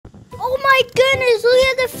my goodness, look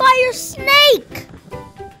at the fire snake.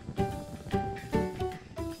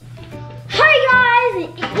 Hi guys,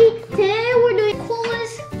 today we're doing the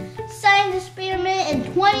coolest science experiment in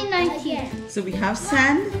 2019. So we have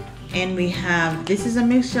sand and we have, this is a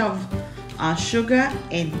mixture of sugar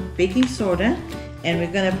and baking soda, and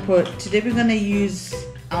today we're gonna use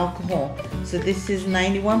alcohol. So this is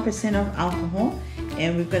 91% of alcohol,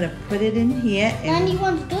 and we're gonna put it in here.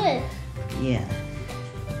 91's good. Yeah.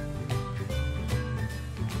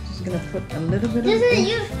 Just gonna put a little bit Does of it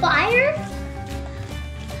use fire?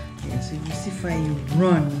 Yeah, so you see fire, you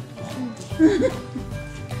run.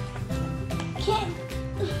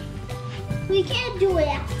 We can't do it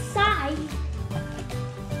outside.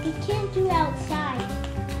 We can't do it outside.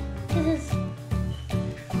 Cause it's...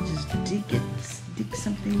 Just dig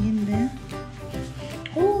something in there.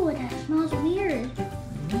 Oh, that smells weird.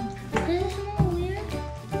 Does it smell weird?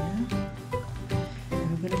 Yeah.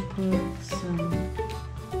 And we're gonna put some.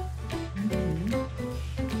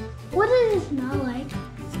 What does it smell like?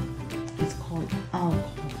 It's called alcohol.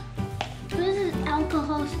 What does this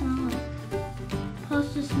alcohol smell like?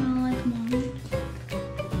 Supposed to smell like mommy.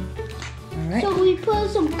 Alright. So we put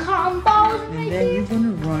some cotton balls right And then there. you're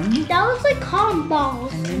gonna run. That looks like cotton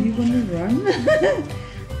balls. And then you're gonna run.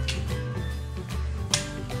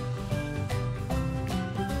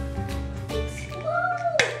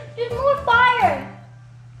 Explode! There's more fire.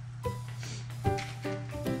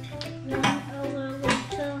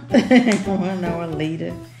 1 hour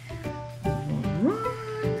later.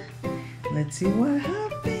 Run. Let's see what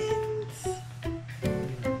happens.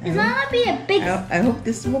 It's not gonna be a big. I hope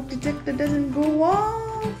the smoke detector doesn't go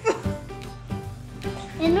off.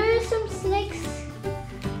 And there's some snakes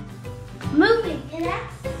moving, and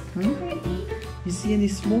that's creepy. You see any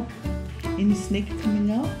smoke? Any snake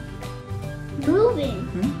coming out? Moving.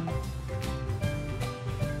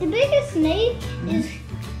 The biggest snake is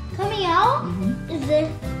coming out. Is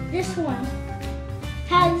this one?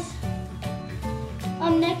 Has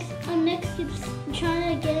next it's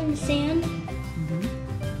trying to get in the sand.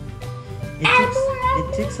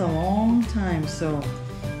 It takes a long time, so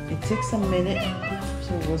it takes a minute.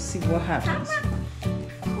 So we'll see what happens.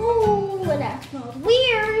 Ooh, that smells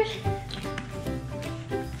weird.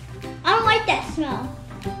 I don't like that smell.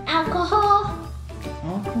 Alcohol.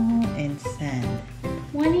 Alcohol and sand.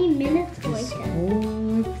 20 minutes later.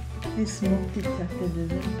 Oh, the smoke detector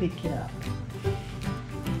doesn't pick it up.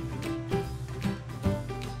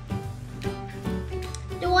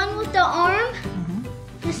 The one with the arm,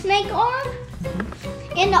 the snake arm,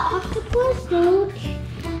 and the octopus,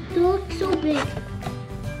 they look so big.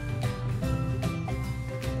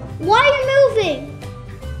 Why are you moving?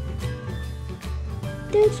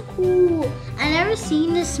 That's cool. I never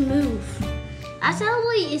seen this move. I saw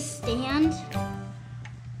like it stand.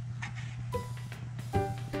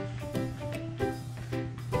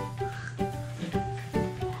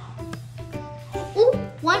 Oh,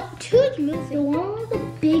 two's moving. The one with the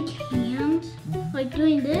big hands, like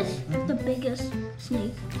doing this, is the biggest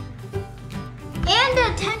snake. And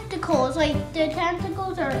the tentacles, like the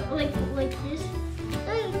tentacles are like this.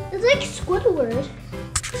 It's like Squidward.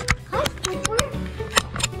 Hi, Squidward.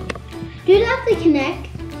 Do you have to connect?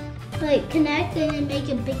 Like connect and then make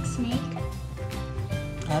a big snake?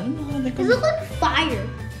 I don't know how they're It's gonna. a little fire.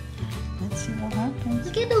 Let's see what happens.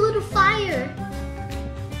 Look at the little fire.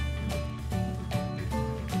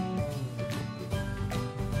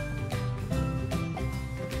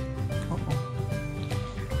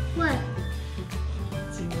 What?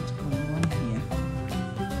 Let's see what's going on here.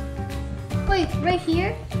 Wait, right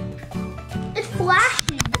here? It's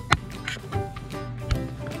flashing.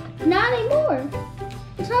 Not anymore.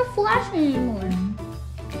 It's not flashing anymore.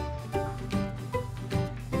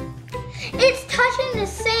 It's touching the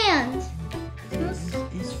sand.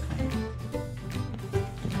 It's fine.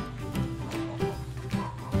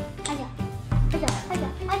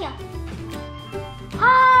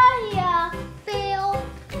 Fail.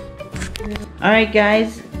 Alright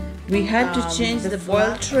guys, we had to change the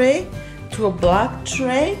foil tray to a black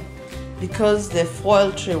tray because the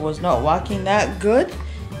foil tray was not working that good,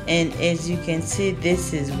 and as you can see,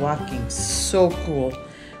 this is working so cool.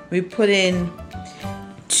 We put in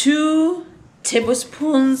 2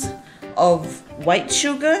 tablespoons of white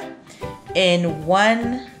sugar and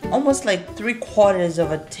almost like 3/4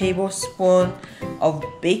 of a tablespoon of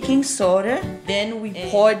baking soda. Then we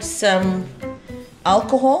poured some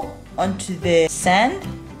alcohol onto the sand,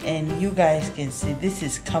 and you guys can see this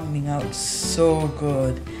is coming out so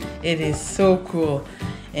good. It is so cool.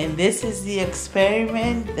 And this is the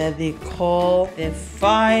experiment that they call the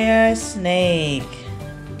fire snake.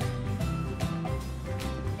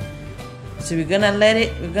 So we're gonna let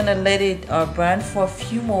it burn for a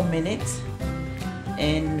few more minutes,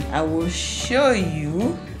 and I will show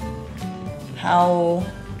you how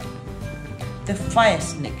the fire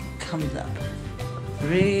snake comes up.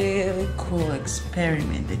 Really cool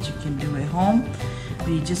experiment that you can do at home. But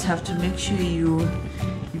you just have to make sure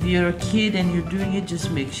if you're a kid and you're doing it,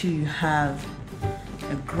 just make sure you have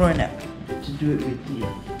a grown-up to do it with you,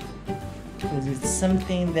 because it's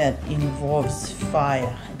something that involves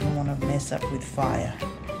fire. I don't want to mess up with fire.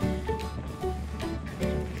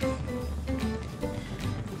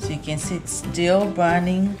 So you can see it's still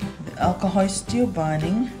burning, the alcohol is still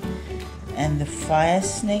burning, and the fire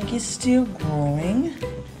snake is still growing.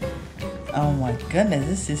 Oh my goodness,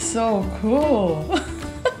 this is so cool.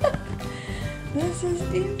 This is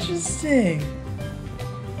interesting.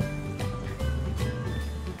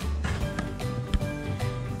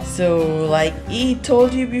 So like E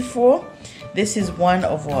told you before, this is one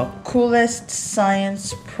of our coolest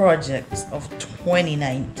science projects of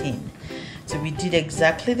 2019. So we did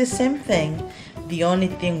exactly the same thing. The only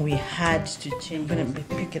thing we had to change, I'm going to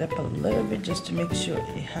pick it up a little bit just to make sure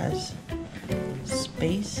it has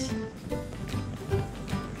space.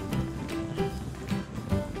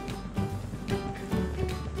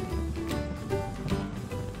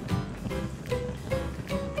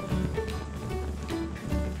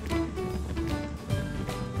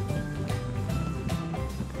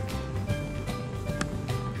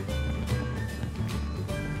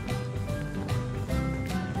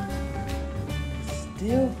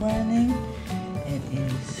 Still burning, it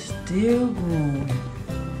is still growing.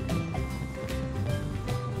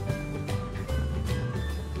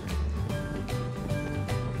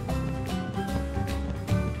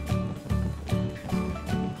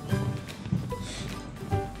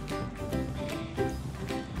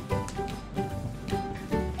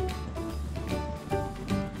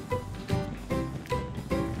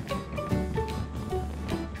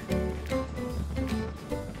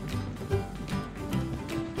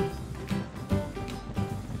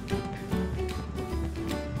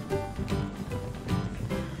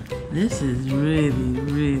 This is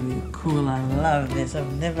really cool. I love this. I've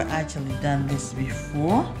never actually done this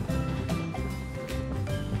before,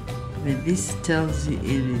 but this tells you it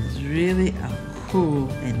is really a cool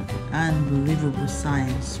and unbelievable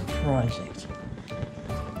science project.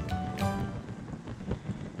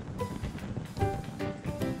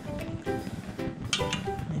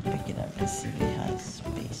 Let me pick it up and see if it has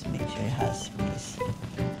space. Make sure it has space.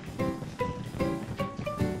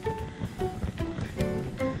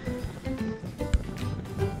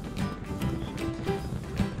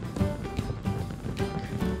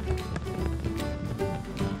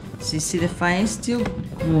 So you see the fire is still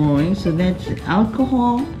growing, so that's the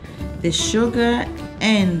alcohol, the sugar,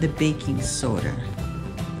 and the baking soda.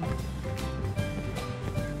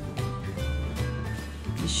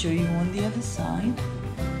 Let me show you on the other side.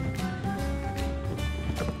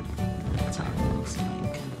 That's how it looks like.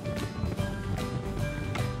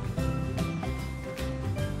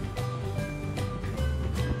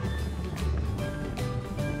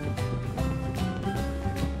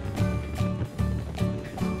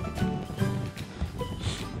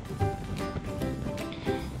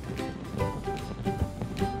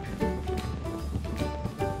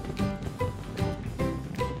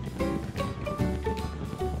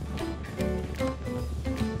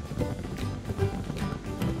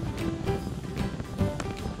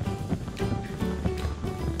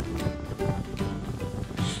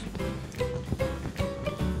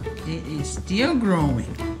 It is still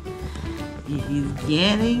growing. It is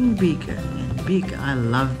getting bigger and bigger. I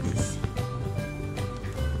love this.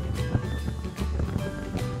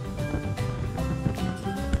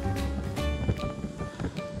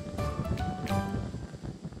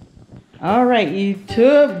 All right,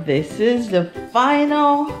 YouTube, this is the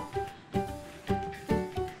final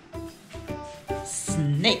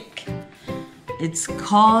snake. It's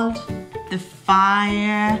called the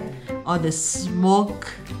fire or the smoke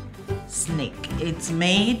snake. It's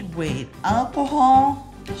made with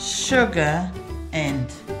alcohol, sugar,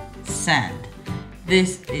 and sand.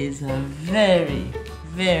 This is a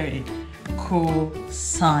very cool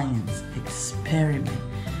science experiment.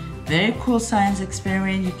 Very cool science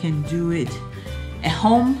experiment. You can do it at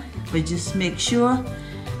home, but just make sure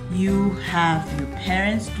you have your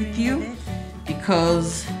parents with you,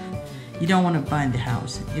 because you don't want to burn the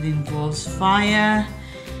house. It involves fire,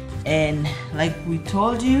 and like we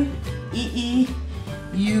told you, EE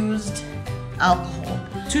used alcohol,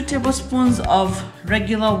 2 tablespoons of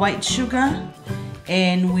regular white sugar,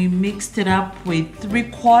 and we mixed it up with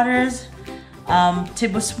 3/4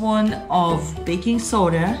 tablespoon of baking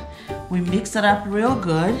soda, We mixed it up real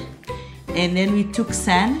good. And then we took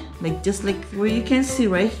sand, just like where you can see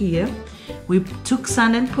right here. We took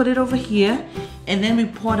sand and put it over here. And then we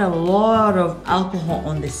poured a lot of alcohol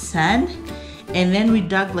on the sand. And then we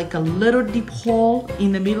dug like a little deep hole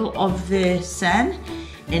in the middle of the sand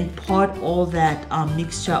and poured all that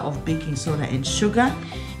mixture of baking soda and sugar.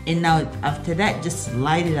 And now after that, just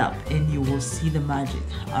light it up and you will see the magic.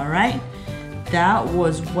 All right, that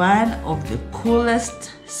was one of the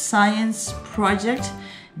coolest science project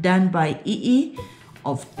done by EE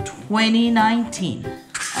of 2019.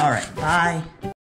 All right, bye.